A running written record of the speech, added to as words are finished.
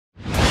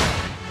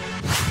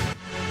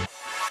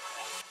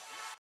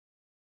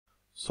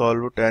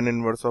Solve tan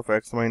inverse of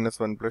x minus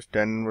 1 plus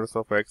tan inverse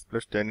of x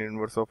plus tan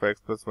inverse of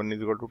x plus 1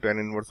 is equal to tan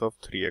inverse of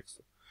 3x।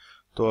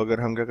 तो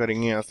अगर हम क्या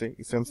करेंगे, यहाँ से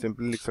इसे हम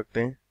सिंपली लिख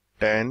सकते हैं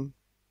tan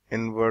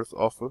inverse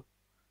of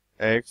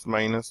x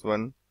minus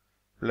 1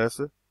 plus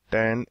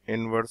tan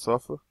inverse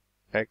of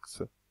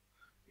x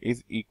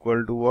is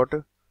equal to what?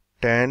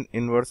 tan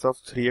inverse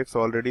of 3x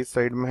already इस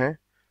साइड में है,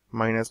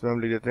 माइनस में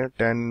हम लिख देते हैं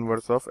tan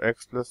inverse of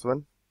x plus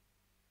 1।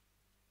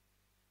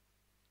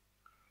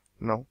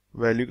 No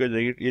value क्या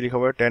जाएगी, ये लिखा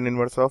हुआ है tan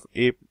inverse of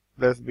a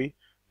plus B,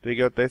 तो ये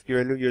क्या होता है, इसकी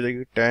वैल्यू ये हो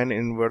जाएगी tan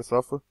inverse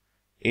of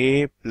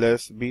a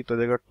plus B, तो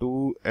जाएगा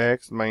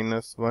 2x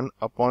minus 1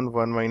 upon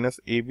 1 minus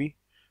A B,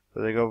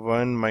 तो जाएगा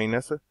 1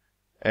 minus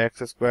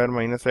x square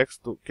minus x,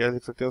 तो क्या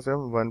लिख सकते हैं उसे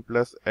हम 1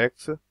 plus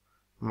x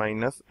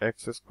minus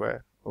x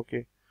square,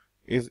 okay,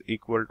 is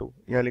equal to,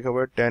 यहाँ लिखा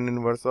हुआ है tan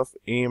inverse of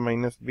a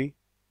minus B,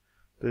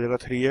 तो जाएगा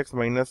 3x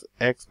माइनस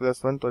एक्स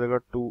प्लस 1, तो जाएगा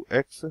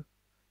 2x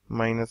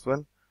माइनस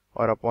 1,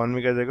 और अपॉन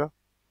में क्या जाएगा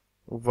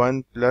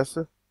 1 plus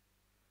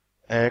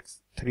x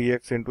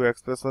 3x into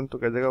x plus 1, तो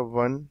क्या जाएगा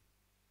 1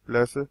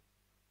 plus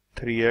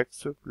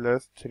 3x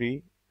plus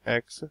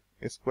 3x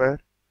square,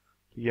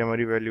 ये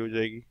हमारी वैल्यू हो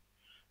जाएगी।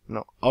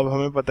 ना अब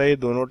हमें पता है ये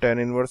दोनों tan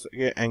इनवर्स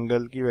के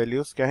एंगल की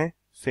वैल्यूज क्या है,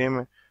 सेम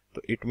है,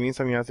 तो इट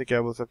मीन्स हम यहाँ से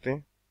क्या बोल सकते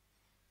हैं,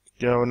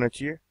 क्या होना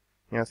चाहिए,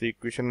 यहाँ से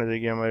इक्वेशन आ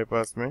जाएगी हमारे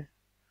पास में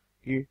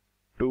कि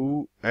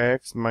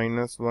 2x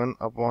minus 1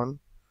 upon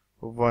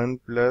 1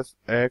 plus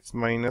x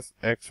minus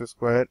x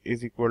square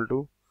is equal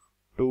to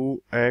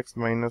 2x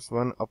minus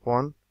 1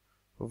 upon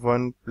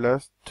 1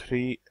 plus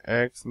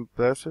 3x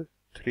plus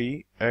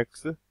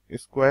 3x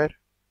square.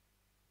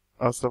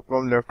 अब सबको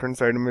हम लेफ्ट हैंड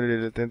साइड में ले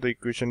लेते हैं, तो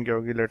इक्वेशन क्या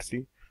होगी, लेट्स सी।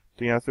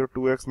 तो यहाँ से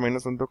 2x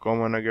माइनस 1 तो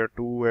कॉमन आ गया,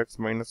 2x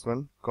माइनस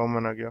 1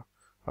 कॉमन आ गया।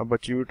 अब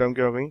बची हुई टर्म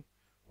क्या हो गई,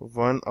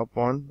 1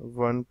 upon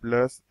 1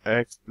 plus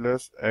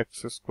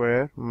x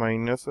square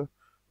minus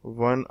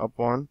 1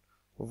 upon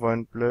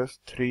 1 plus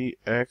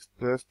 3x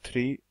plus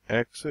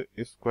 3x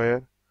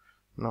square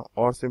ना,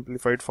 और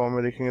सिंप्लीफाइड फॉर्म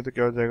में देखेंगे तो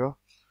क्या हो जाएगा,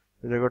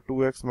 हो जाएगा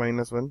 2x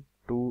माइनस 1,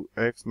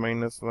 2x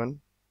माइनस 1,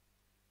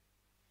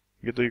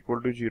 ये तो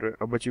इक्वल टू 0 है।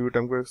 अब बची हुई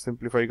टर्म को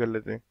सिंप्लीफाई कर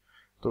लेते हैं,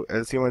 तो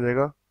एलसीएम आ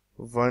जाएगा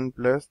 1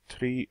 plus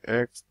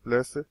 3x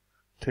plus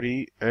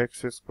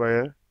 3x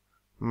square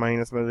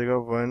minus में आ जाएगा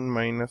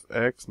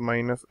 1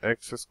 माइनस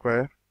एक्स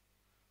स्क्वायर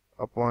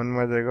अपॉन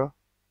में आ जाएगा।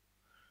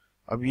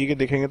 अब ये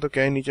देखेंगे तो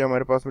क्या है, नीचे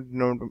हमारे पास में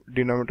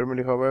डिनोमिनेटर में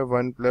लिखा हुआ है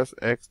 1 प्लस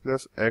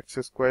एक्स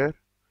स्क्वायर,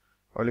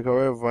 और लिखा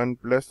हुआ है 1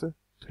 plus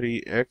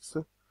 3x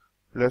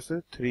plus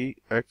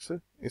 3x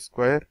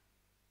square.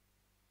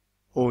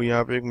 ओ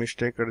यहाँ पे एक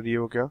मिस्टेक कर दी है,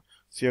 वो क्या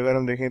सी, अगर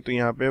हम देखें तो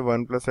यहाँ पे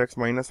 1 plus x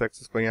minus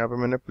x square, यहाँ पे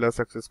मैंने प्लस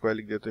एक्स स्क्वायर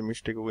लिख दिया, तो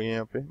मिस्टेक हो गई है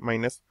यहाँ पे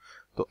माइनस।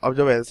 तो अब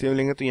जब एलसीएम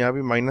लेंगे तो यहाँ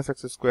भी माइनस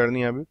एक्स स्क्वायर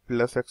नहीं, यहाँ भी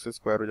प्लस एक्स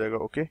स्क्वायर हो जाएगा,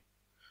 ओके।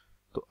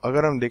 तो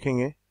अगर हम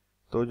देखेंगे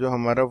तो जो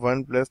हमारा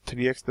 1 plus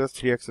 3x plus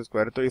 3x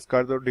square है, तो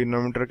इसका तो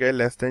डिनोमिनेटर क्या है,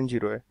 लेस देन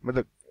 0 है,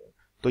 मतलब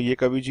तो ये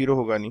कभी 0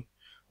 होगा नहीं।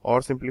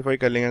 और सिंप्लीफाई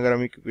कर लेंगे अगर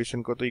हम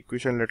इक्वेशन को, तो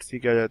इक्वेशन लेट्स सी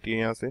क्या जाती है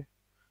यहाँ से,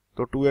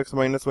 तो 2x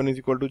minus 1 is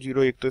equal to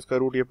 0, एक तो इसका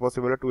रूट ये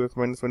पॉसिबल है, 2x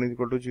minus 1 is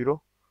equal to 0,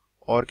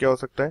 और क्या हो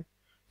सकता है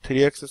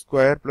 3x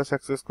square plus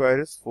x square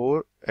is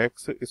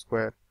 4x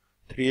square,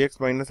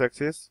 3x minus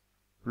x is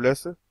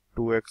plus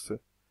 2x,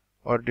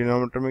 और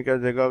डिनोमिनेटर में क्या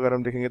जाएगा अगर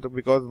हम देखेंगे तो,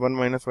 बिकॉज 1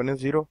 माइनस 1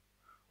 इज 0,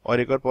 और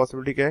एक और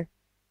पॉसिबिलिटी क्या है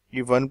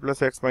कि 1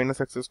 plus x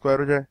minus x square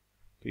हो जाए,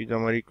 तो ये जो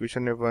हमारी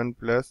इक्वेशन है 1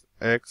 plus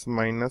x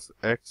minus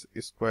x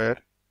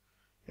square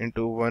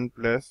into 1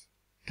 plus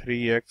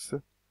 3x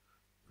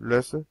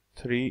plus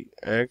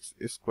 3x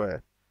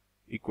square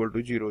equal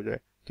to 0 हो जाए।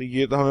 तो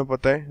ये तो हमें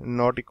पता है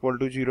नॉट इक्वल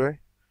टू 0 है।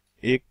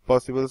 एक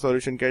पॉसिबल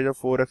सॉल्यूशन क्या है, जब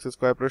 4x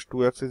square plus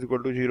 2x is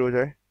equal to 0 हो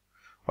जाए,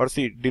 और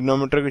सी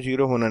डिनोमिनेटर के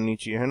 0 होना नहीं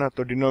चाहिए, है ना,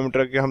 तो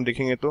डिनोमिनेटर के हम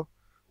देखेंगे तो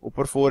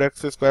ऊपर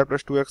 4x स्क्वायर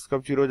प्लस 2x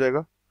कब 0 हो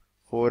जाएगा,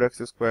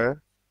 4x square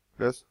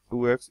plus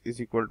 2x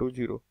is equal to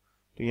 0।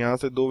 तो यहाँ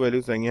से दो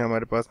वैल्यूज आएंगे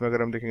हमारे पास में,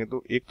 अगर हम देखेंगे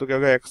तो एक तो क्या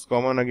होगा, x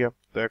कॉमन आ गया,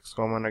 तो x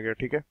कॉमन आ गया,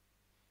 ठीक है।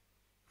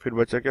 फिर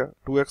बचा क्या,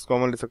 2x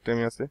कॉमन ले सकते हैं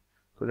यहाँ से,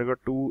 तो जाएगा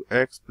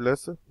 2x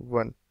plus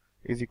 1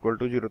 is equal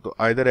to 0, तो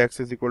either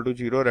x is equal to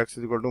 0 और x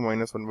is equal to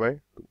minus 1/2,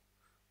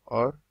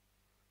 और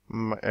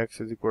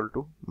x is equal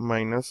to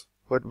minus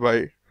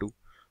 1/2,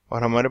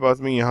 और हमारे पास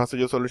में यहाँ से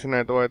जो सॉल्यूशन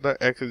आया तो आया था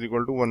x इज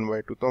इक्वल टू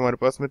 1/2, तो हमारे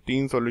पास में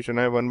तीन सॉल्यूशन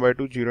आए,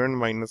 1/2, 0 एंड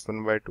माइनस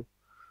 1/2।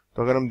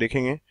 तो अगर हम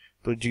देखेंगे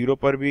तो 0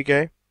 पर भी क्या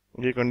है,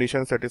 ये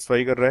कंडीशन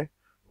सेटिस्फाई कर रहा है,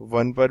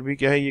 1 पर भी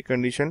क्या है, ये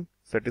कंडीशन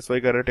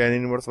सेटिस्फाई कर रहा है, tan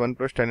inverse 1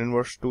 plus tan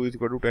inverse 2 is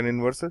equal to tan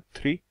inverse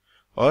 3,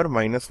 और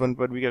माइनस 1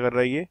 पर भी क्या कर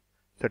रहा है, ये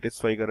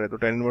सेटिस्फाई कर रहा है, तो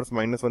tan inverse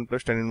minus 1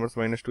 plus tan inverse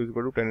minus 2 is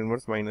equal to tan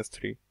inverse minus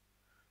 3।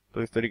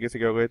 तो इस तरीके से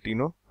क्या होगा,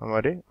 तीनों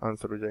हमारे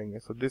आंसर हो जाएंगे।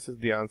 So this is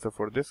the answer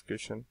for this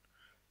question,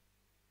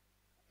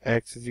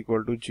 x is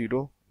equal to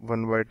 0,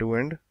 1/2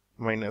 and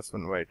minus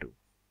 1/2।